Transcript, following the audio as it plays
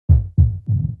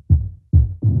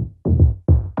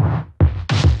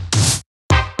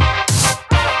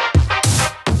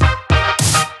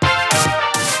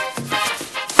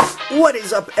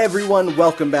What is up, everyone?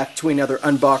 Welcome back to another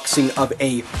unboxing of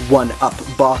a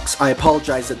 1UP box. I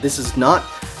apologize that this is not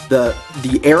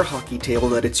the air hockey table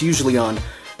that it's usually on,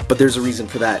 but there's a reason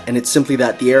for that, and it's simply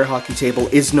that the air hockey table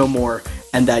is no more,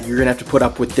 and that you're gonna have to put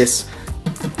up with this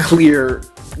clear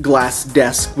glass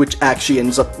desk, which actually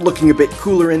ends up looking a bit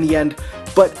cooler in the end.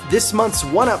 But this month's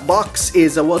 1UP box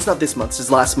is, well, it's not this month's, it's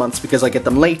last month's, because I get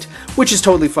them late, which is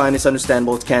totally fine, it's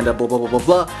understandable, it's Canada, blah blah blah blah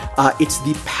blah. It's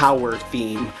the power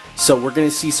theme, so we're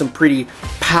gonna see some pretty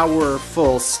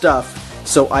powerful stuff.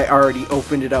 So I already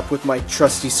opened it up with my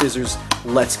trusty scissors.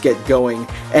 Let's get going.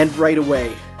 And right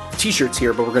away, t-shirts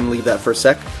here, but we're gonna leave that for a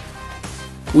sec.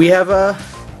 We have a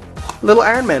little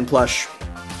Iron Man plush.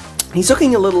 He's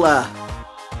looking a little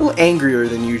angrier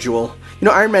than usual. You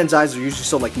know, Iron Man's eyes are usually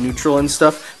so, like, neutral and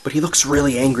stuff, but he looks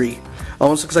really angry.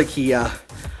 Almost looks like he,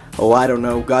 oh, I don't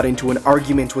know, got into an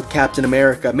argument with Captain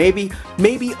America. Maybe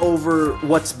over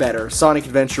what's better, Sonic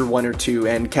Adventure 1 or 2,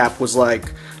 and Cap was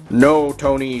like, no,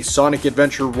 Tony, Sonic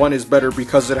Adventure 1 is better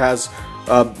because it has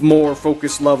more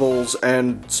focus levels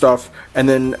and stuff. And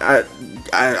then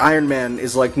Iron Man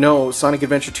is like, no, Sonic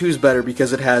Adventure 2 is better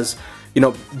because it has, you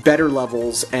know, better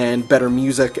levels and better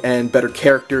music and better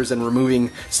characters and removing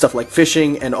stuff like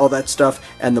fishing and all that stuff,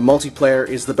 and the multiplayer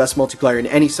is the best multiplayer in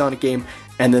any Sonic game.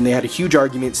 And then they had a huge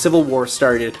argument, Civil War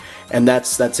started, and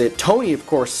that's it. Tony, of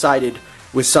course, sided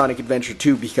with Sonic Adventure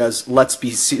 2 because, let's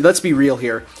be real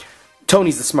here,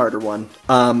 Tony's the smarter one,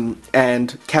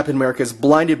 and Captain America is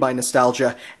blinded by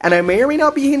nostalgia, and I may or may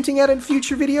not be hinting at it in a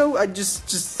future video. I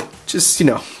just, you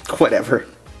know, whatever.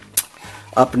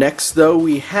 Up next, though,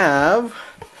 we have...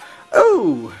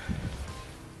 oh!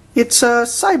 It's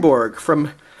Cyborg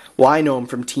from... well, I know him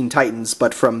from Teen Titans,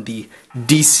 but from the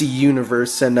DC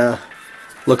Universe, and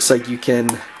looks like you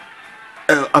can...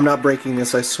 oh, I'm not breaking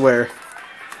this, I swear.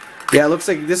 Yeah, it looks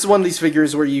like this is one of these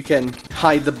figures where you can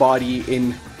hide the body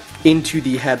into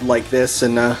the head like this,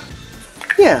 and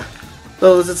yeah.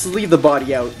 So let's leave the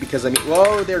body out, because, I mean...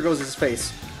 whoa, there goes his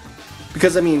face.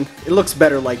 Because, I mean, it looks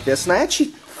better like this, and I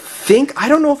actually... I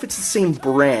don't know if it's the same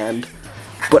brand,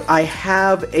 but I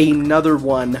have another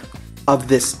one of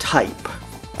this type,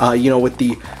 you know, with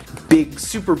the big,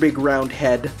 super big round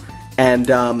head, and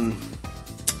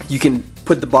you can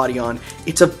put the body on.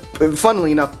 It's a,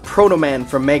 funnily enough, Proto Man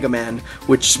from Mega Man,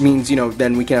 which means, you know,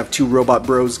 then we can have two robot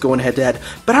bros going head to head.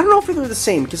 But I don't know if they're the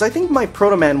same, because I think my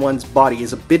Proto Man one's body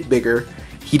is a bit bigger.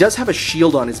 He does have a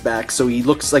shield on his back, so he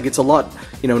looks like it's a lot,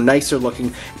 you know, nicer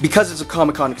looking. Because it's a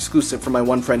Comic-Con exclusive from my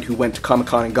one friend who went to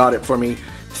Comic-Con and got it for me.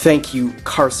 Thank you,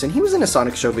 Carson. He was in a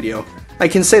Sonic Show video. I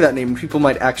can say that name, people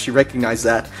might actually recognize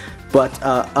that. But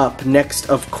up next,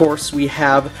 of course, we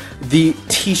have the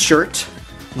t-shirt,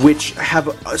 which have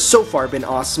so far been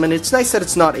awesome. And it's nice that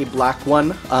it's not a black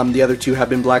one. The other two have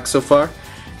been black so far.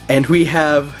 And we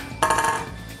have...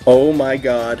 oh my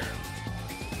god.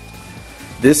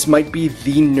 This might be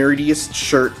the nerdiest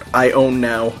shirt I own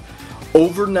now.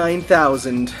 Over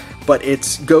 9,000, but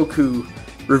it's Goku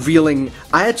revealing...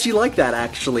 I actually like that,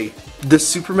 actually. The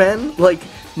Superman, like,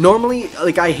 normally,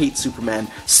 like, I hate Superman.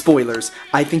 Spoilers.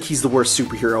 I think he's the worst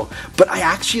superhero. But I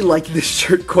actually like this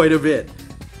shirt quite a bit.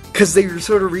 Because they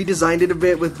sort of redesigned it a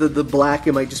bit with the black.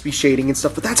 It might just be shading and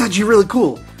stuff, but that's actually really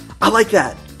cool. I like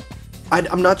that.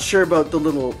 I'm not sure about the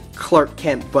little Clark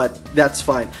Kent, but that's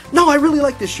fine. No, I really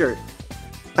like this shirt.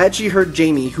 I actually heard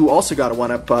Jamie, who also got a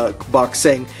 1UP box,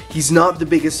 saying he's not the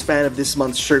biggest fan of this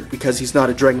month's shirt because he's not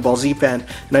a Dragon Ball Z fan.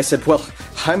 And I said, well,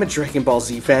 I'm a Dragon Ball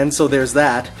Z fan, so there's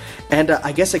that. And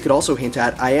I guess I could also hint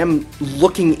at, I am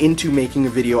looking into making a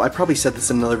video, I probably said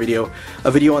this in another video,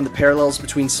 a video on the parallels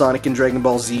between Sonic and Dragon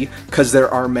Ball Z, because there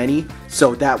are many,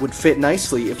 so that would fit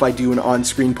nicely. If I do an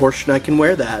on-screen portion, I can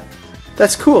wear that.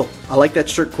 That's cool. I like that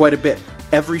shirt quite a bit.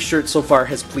 Every shirt so far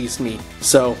has pleased me,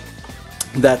 so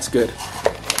that's good.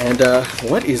 And,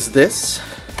 what is this?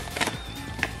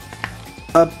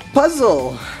 A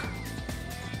puzzle!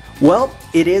 Well,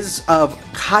 it is of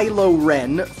Kylo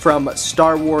Ren from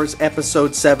Star Wars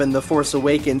Episode 7, The Force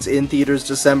Awakens, in theaters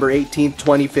December 18th,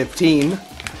 2015.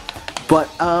 But,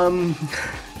 I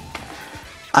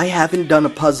haven't done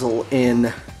a puzzle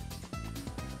in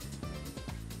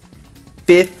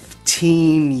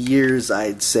 15 years,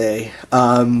 I'd say.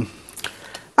 I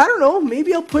don't know,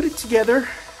 maybe I'll put it together.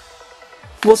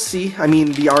 We'll see. I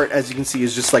mean, the art, as you can see,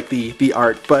 is just like the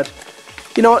art, but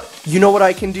you know what? You know what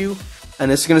I can do?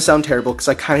 And this is going to sound terrible, because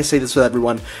I kind of say this with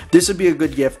everyone. This would be a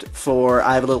good gift for,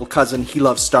 I have a little cousin, he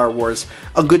loves Star Wars.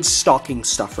 A good stocking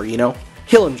stuffer, you know?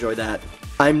 He'll enjoy that.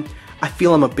 I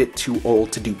feel I'm a bit too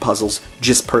old to do puzzles,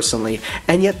 just personally,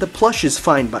 and yet the plush is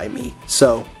fine by me,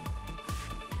 so...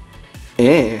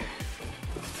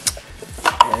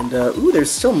 And, ooh,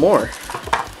 there's still more.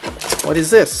 What is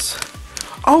this?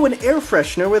 Oh, an air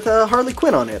freshener with a Harley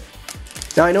Quinn on it.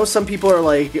 Now I know some people are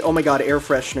like, oh my god, air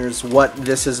fresheners, what,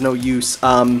 this is no use.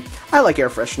 I like air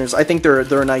fresheners. I think they're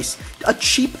a nice, a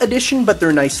cheap addition, but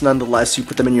they're nice nonetheless. You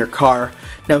put them in your car.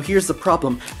 Now here's the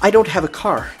problem. I don't have a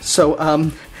car, so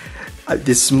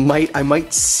I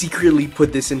might secretly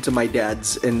put this into my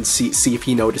dad's and see if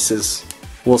he notices.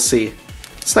 We'll see.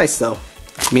 It's nice though.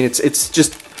 I mean, it's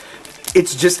just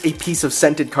a piece of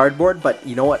scented cardboard, but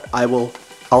you know what?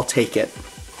 I'll take it.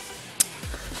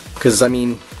 Because I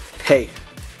mean, hey,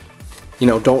 you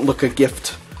know, don't look a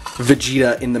gift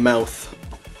Vegeta in the mouth,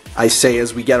 I say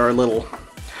as we get our little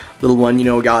one, you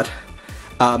know, got.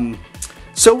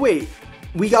 So wait,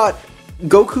 we got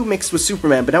Goku mixed with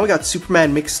Superman, but now we got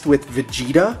Superman mixed with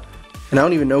Vegeta, and I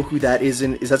don't even know who that is.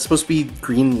 Is that supposed to be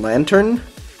Green Lantern?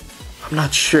 I'm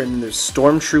not sure. And then there's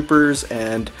Stormtroopers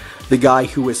and the guy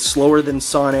who is slower than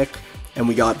Sonic, and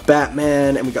we got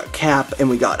Batman, and we got Cap, and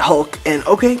we got Hulk, and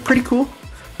okay, pretty cool.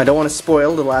 I don't want to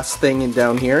spoil the last thing in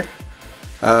down here.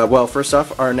 Well, first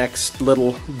off, our next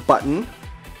little button,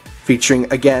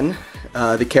 featuring, again,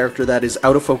 the character that is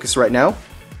out of focus right now.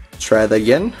 Let's try that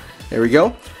again. There we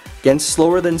go. Again,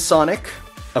 slower than Sonic,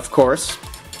 of course.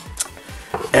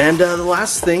 And the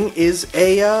last thing is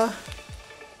a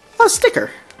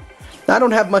sticker. Now, I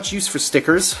don't have much use for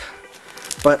stickers,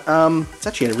 but it's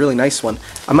actually a really nice one.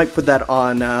 I might put that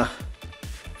on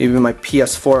maybe my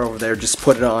PS4 over there, just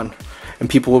put it on. And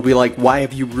people will be like, why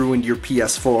have you ruined your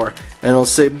PS4? And I'll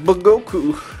say,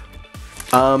 Bagoku.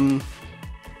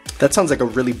 That sounds like a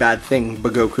really bad thing,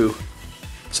 Bagoku.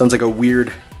 Sounds like a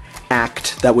weird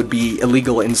act that would be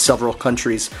illegal in several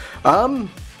countries.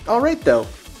 Alright though.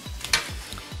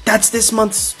 That's this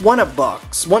month's 1-Up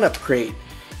box. 1-Up crate.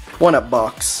 1-Up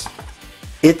box.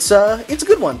 It's a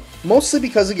good one. Mostly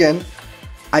because, again,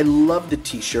 I love the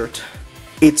t-shirt.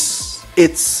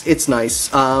 It's nice.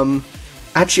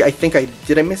 Actually, I think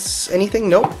did I miss anything?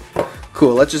 Nope.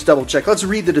 Cool, let's just double check. Let's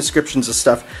read the descriptions of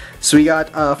stuff. So we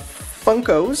got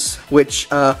Funkos, which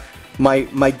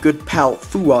my good pal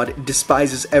Fuad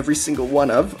despises every single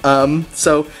one of.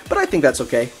 But I think that's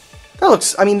okay. That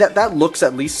looks, I mean, that looks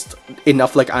at least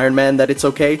enough like Iron Man that it's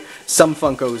okay. Some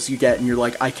Funkos you get and you're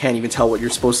like, I can't even tell what you're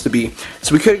supposed to be.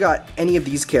 So we could have got any of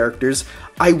these characters.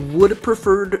 I would have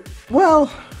preferred,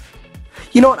 well,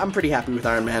 you know what, I'm pretty happy with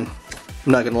Iron Man.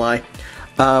 I'm not gonna lie.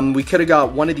 We could have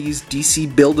got one of these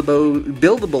DC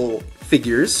buildable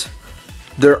figures.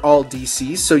 They're all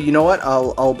DC, so you know what?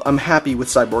 I'm happy with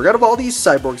Cyborg. Out of all these,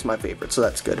 Cyborg's my favorite, so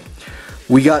that's good.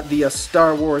 We got the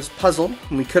Star Wars puzzle,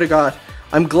 and we could have got.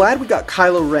 I'm glad we got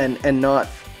Kylo Ren and not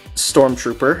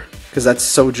Stormtrooper, because that's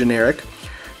so generic.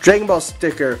 Dragon Ball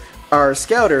sticker. Our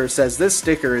scouter says this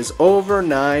sticker is over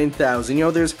 9,000. You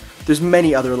know, there's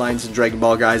many other lines in Dragon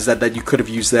Ball, guys, that you could have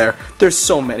used there. There's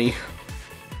so many.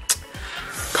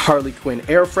 Harley Quinn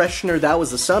air freshener. That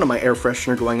was the sound of my air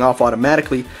freshener going off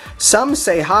automatically. Some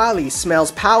say Harley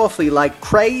smells powerfully like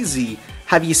crazy.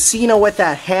 Have you seen her with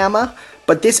that hammer?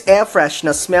 But this air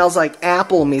freshener smells like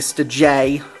apple, Mr.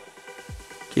 J.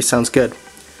 Okay, sounds good.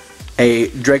 A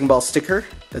Dragon Ball sticker.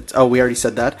 Oh, we already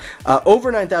said that.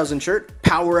 Over 9,000 shirt.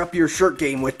 Power up your shirt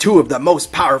game with two of the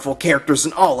most powerful characters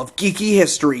in all of geeky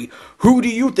history. Who do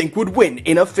you think would win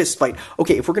in a fist fight?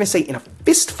 Okay, if we're gonna say in a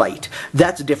fist fight,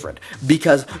 that's different.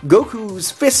 Because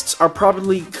Goku's fists are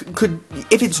probably,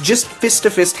 if it's just fist to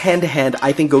fist, hand to hand,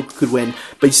 I think Goku could win.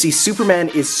 But you see, Superman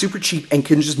is super cheap and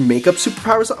can just make up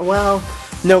superpowers. Well,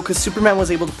 no, because Superman was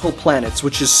able to pull planets,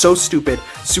 which is so stupid.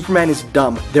 Superman is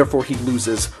dumb, therefore he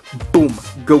loses. Boom,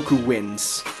 Goku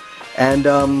wins.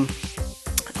 And,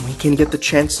 we can get the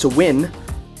chance to win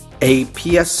a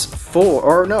PS4,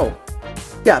 or no,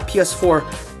 yeah,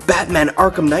 PS4 Batman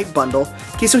Arkham Knight bundle.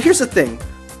 Okay, so here's the thing.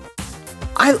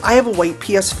 I have a white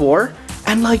PS4,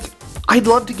 and like, I'd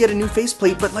love to get a new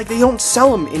faceplate, but like, they don't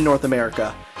sell them in North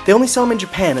America. They only sell them in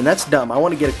Japan, and that's dumb. I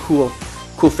want to get a cool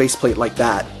faceplate like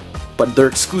that. But they're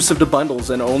exclusive to bundles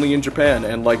and only in Japan,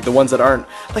 and like the ones that aren't,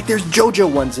 like there's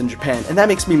JoJo ones in Japan, and that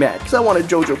makes me mad because I want a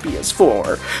JoJo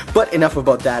PS4. But enough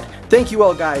about that. Thank you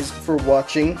all guys for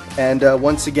watching, and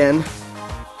once again,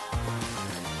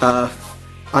 I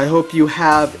hope you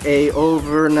have a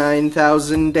over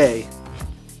 9,000 day.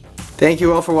 Thank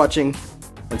you all for watching,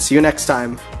 and see you next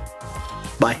time.